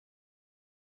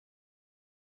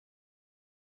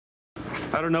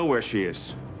I don't know where she is.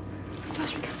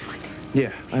 Josh, we gotta find her.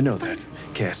 Yeah, I know that,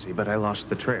 Cassie, but I lost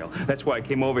the trail. That's why I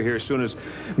came over here as soon as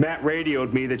Matt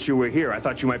radioed me that you were here. I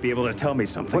thought you might be able to tell me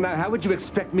something. Well, now, how would you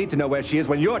expect me to know where she is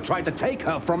when you're trying to take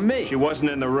her from me? She wasn't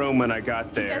in the room when I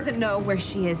got there. He doesn't know where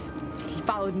she is. He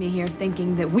followed me here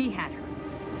thinking that we had her.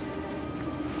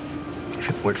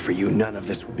 If it weren't for you, none of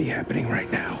this would be happening right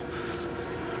now.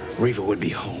 Reva would be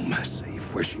home, safe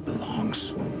where she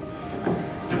belongs.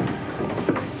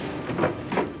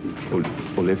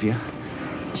 Olivia?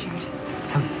 Richard.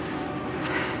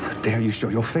 How dare you show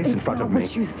your face in front of me?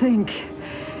 It's not what you think.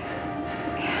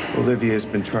 Olivia's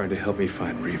been trying to help me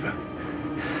find Reva.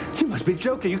 You must be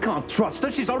joking. You can't trust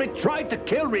her. She's already tried to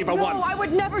kill Reva once. No, I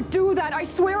would never do that. I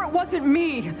swear it wasn't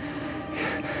me.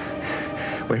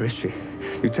 Where is she?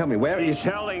 You tell me, where is she?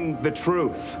 She's telling the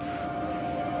truth.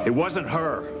 It wasn't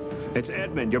her. It's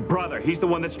Edmund, your brother. He's the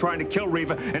one that's trying to kill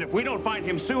Reva, and if we don't find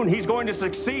him soon, he's going to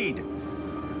succeed.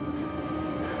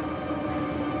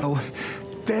 Oh,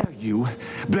 dare you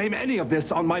blame any of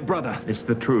this on my brother? It's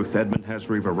the truth. Edmund has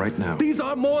Reva right now. These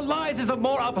are more lies. These are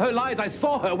more of her lies. I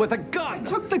saw her with a gun. I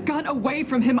took the gun away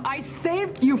from him. I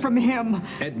saved you from him.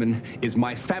 Edmund is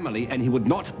my family, and he would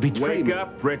not betray me. Wake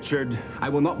up, Richard. I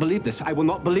will not believe this. I will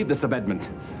not believe this of Edmund.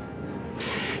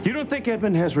 You don't think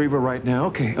Edmund has Reva right now?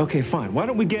 Okay, fine. Why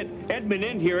don't we get Edmund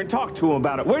in here and talk to him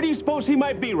about it? Where do you suppose he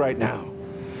might be right now?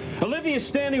 Olivia's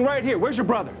standing right here. Where's your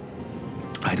brother?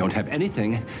 I don't have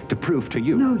anything to prove to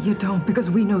you. No, you don't, because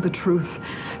we know the truth.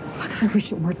 Look, I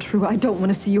wish it were true. I don't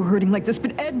want to see you hurting like this,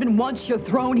 but Edmund wants your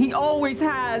throne. He always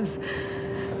has.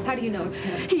 How do you know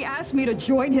it's him? He asked me to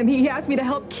join him. He asked me to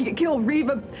help kill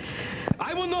Reva.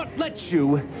 I will not let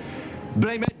you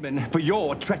blame Edmund for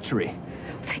your treachery.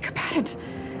 Think about it.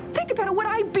 Think about it. Would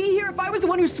I be here if I was the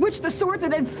one who switched the swords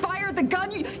and then fired the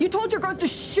gun? You told your girls to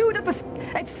shoot at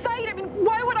sight. I mean,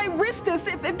 why would I risk this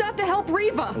if not to help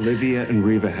Reva? Olivia and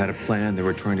Reva had a plan. They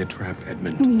were trying to trap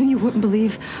Edmund. You know you wouldn't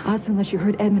believe us unless you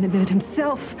heard Edmund admit it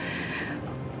himself.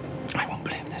 I won't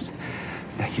believe this.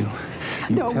 Now you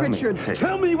no, tell Richard. Me.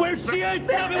 Tell me where she is.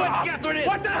 Tell me what Catherine is.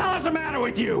 What the hell is the matter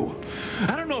with you?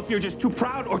 I don't know if you're just too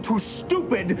proud or too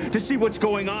stupid to see what's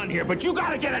going on here, but you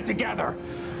gotta get it together.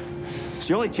 It's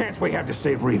the only chance we have to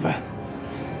save Reva.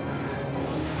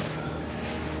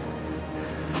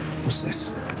 What's this?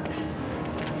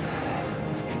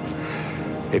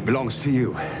 It belongs to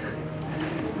you.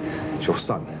 It's your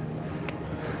son.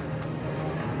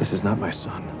 This is not my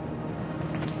son.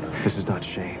 This is not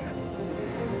Shane.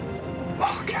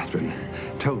 Oh, Catherine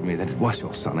told me that it was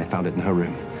your son. I found it in her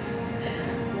room.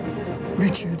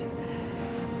 Richard,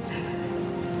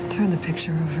 turn the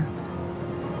picture over.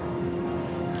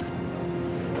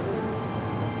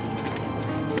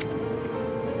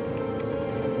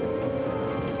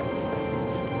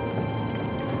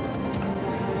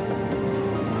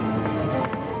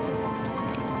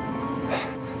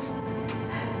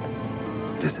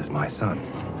 This is my son.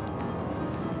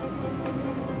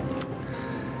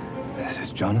 This is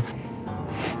Jonathan.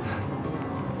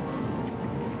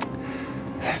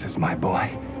 This is my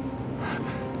boy.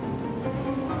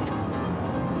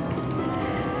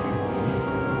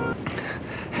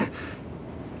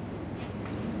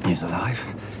 He's alive.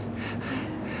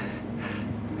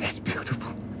 He's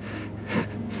beautiful.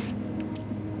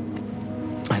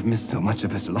 I've missed so much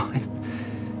of his life.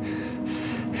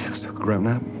 He looks so grown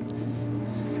up.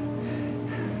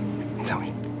 Tell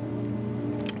me,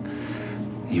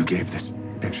 you gave this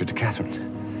picture to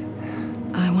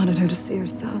Catherine? I wanted her to see her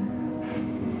son.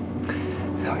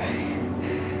 So,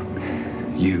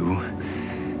 you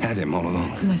had him all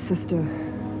along? My sister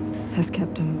has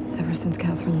kept him ever since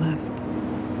Catherine left.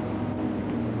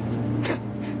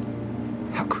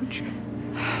 How could you?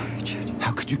 Richard.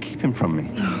 How could you keep him from me?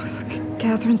 No,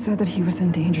 Catherine said that he was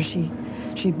in danger. She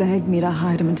begged me to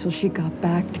hide him until she got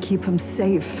back to keep him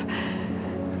safe.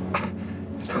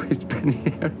 So he's been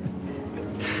here.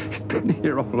 He's been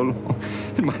here all along.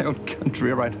 In my own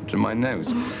country, right up to my nose.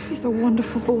 Oh, he's a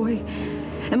wonderful boy.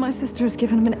 And my sister has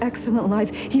given him an excellent life.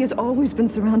 He has always been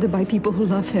surrounded by people who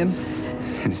love him.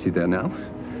 And is he there now?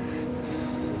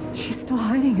 She's still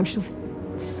hiding him. She's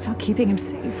still keeping him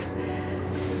safe.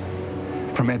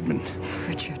 From Edmund?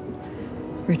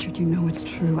 Richard, you know it's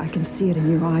true. I can see it in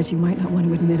your eyes. You might not want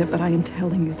to admit it, but I am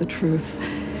telling you the truth.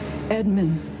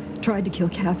 Edmund tried to kill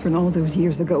Catherine all those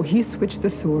years ago. He switched the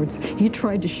swords. He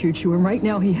tried to shoot you, and right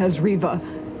now he has Reva.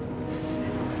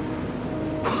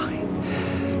 Why?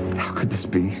 How could this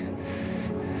be?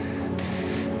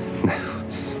 No.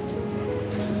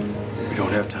 We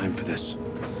don't have time for this.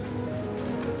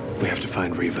 We have to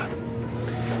find Reva.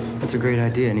 That's a great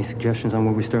idea. Any suggestions on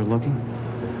where we start looking?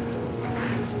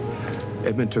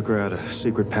 Edmund took her out a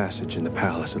secret passage in the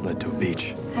palace that led to a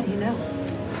beach. How do you know?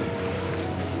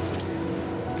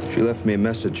 She left me a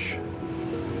message.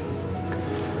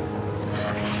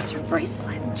 That's your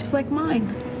bracelet, just like mine.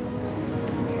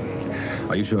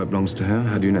 Are you sure it belongs to her?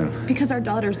 How do you know? Because our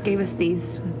daughters gave us these.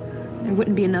 There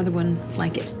wouldn't be another one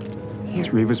like it. Here.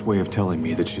 It's Reva's way of telling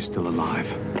me that she's still alive.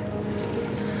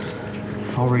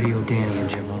 I'll radio Danny and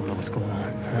Jim. I'll know what's going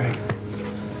on. All right.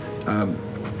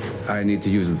 I need to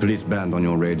use the police band on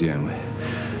your radio.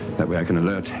 That way I can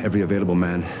alert every available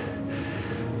man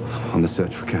on the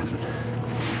search for Catherine.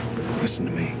 Listen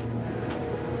to me.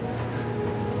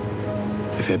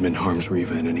 If Edmund harms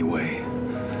Reva in any way,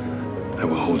 I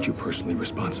will hold you personally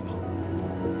responsible.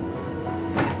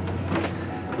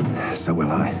 So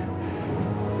will I.